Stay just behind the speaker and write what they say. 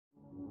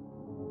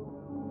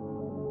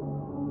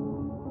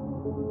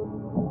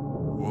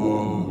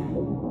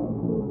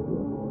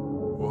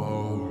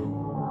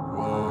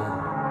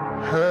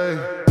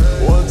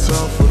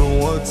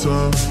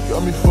time.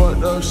 Got me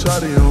fucked up,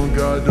 shawty on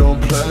God,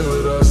 don't play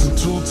with us. And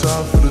 2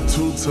 times for the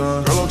 2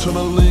 times. Girl, I'm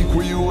tryna link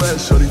where you at,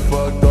 shawty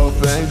fucked off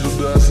angel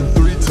dust. And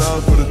 3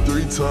 times for the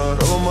 3 times.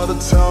 Girl, I'm out of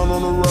town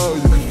on the road,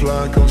 you can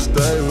fly and come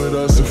stay with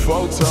us. And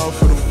 4 times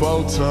for the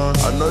 4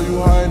 times. I know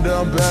you hiding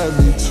down bad,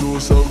 me too,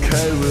 it's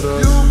okay with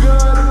us. You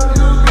got it,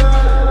 you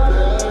got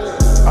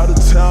it. Out of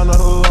town, not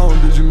alone,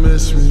 did you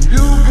miss me?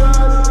 You got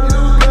it,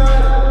 you got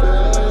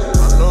it.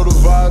 I know the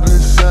vibe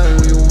insane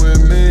when you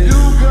with me.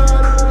 You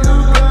got it, you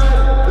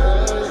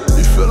got it.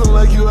 You feeling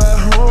like you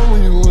at home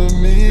when you with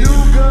me. You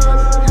got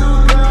it, you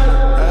got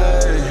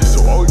it. Hey,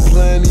 so while we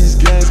playing these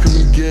games, come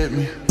and get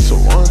me. So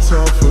 1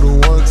 time for the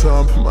 1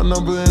 time. Put my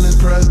number in and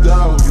press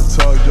down. We can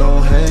talk,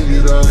 don't hang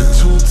it up. And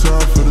 2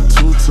 times for the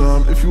 2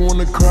 times. If you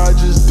wanna cry,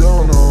 just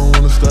don't. I don't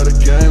wanna start a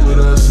game with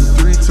us. And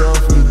 3 times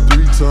for the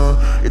 3 times.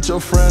 Get your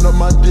friend up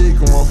my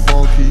dick on my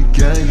phone, keep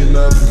ganging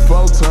up. And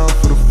 4 times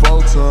for the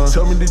 4 times.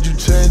 Tell me, did you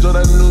change all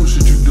that new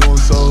shit you doing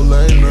so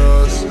lame to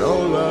us? No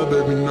lie,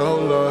 baby, no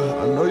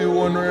lie. I know you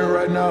wondering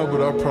right now,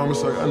 but I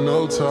promise I got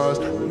no ties.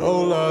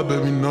 No lie,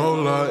 baby, no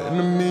lie. In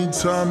the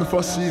meantime, if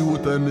I see you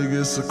with that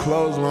nigga, it's a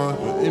clothesline.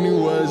 But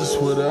anyways, it's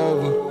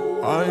whatever.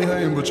 I ain't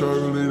hating, but y'all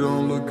really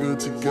don't look good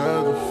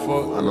together.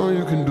 Fuck, I know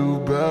you can do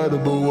better,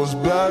 but what's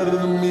better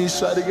than me?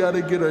 Shawty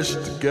gotta get that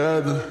shit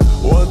together.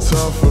 1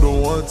 time for the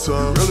 1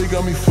 time. Really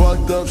got me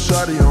fucked up,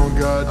 shawty on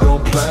God,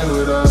 don't play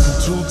with us.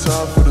 And 2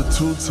 times for the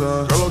 2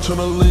 times. Girl, I'm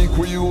tryna link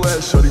where you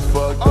at, shawty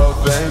fucked off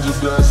angel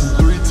dust. And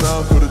 3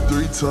 times for the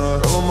 3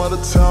 times. Girl, I'm out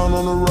of town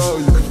on the road,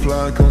 you can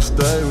fly and come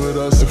stay with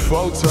us. And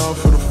 4 times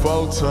for the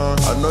 4 times.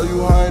 I know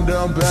you hiding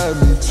down bad,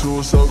 me too,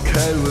 it's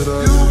okay with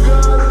us. You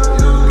got it,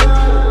 you got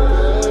it.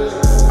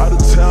 Out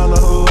of town,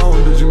 not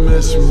alone, did you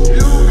miss me?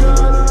 You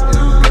got it,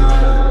 you got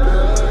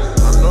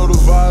it. I know the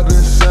vibe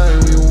insane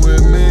when you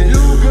with me.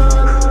 You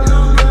got it, you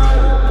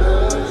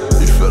got it.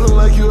 You feeling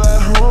like you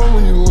at home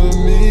when you with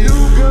me. You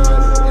got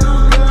it, you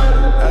got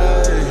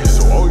it. Hey,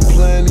 so while we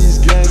playing these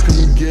games, come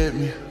and get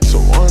me. So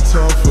 1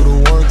 time for the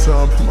 1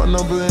 time. Put my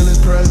number in and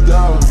press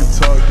down. We can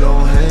talk,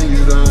 don't hang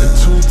it up. And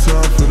 2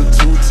 times for the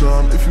 2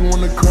 times. If you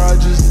wanna cry,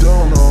 just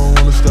don't. I don't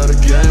wanna start a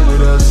game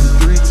with us.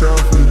 And 3 times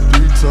for the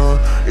 3 times.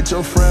 Get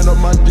your friend up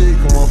my dick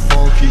on my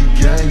phone, keep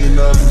ganging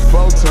up. And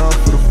 4 times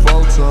for the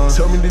 4 times.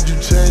 Tell me, did you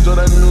change all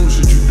that new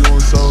shit you doing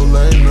so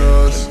lame to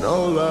us?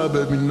 No lie,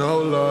 baby, no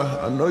lie.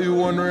 I know you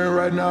wondering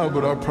right now,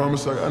 but I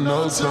promise I got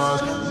no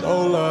ties.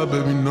 No lie,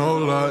 baby, no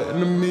lie. In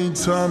the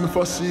meantime, if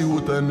I see you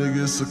with that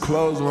nigga, it's a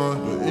clothesline.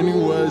 But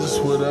anyways, it's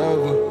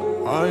whatever.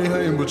 I ain't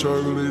hating, but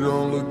y'all really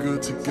don't look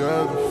good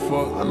together.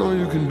 Fuck, I know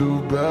you can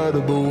do better,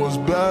 but what's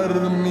better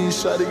than me?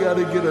 Shawty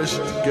gotta get that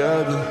shit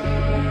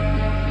together.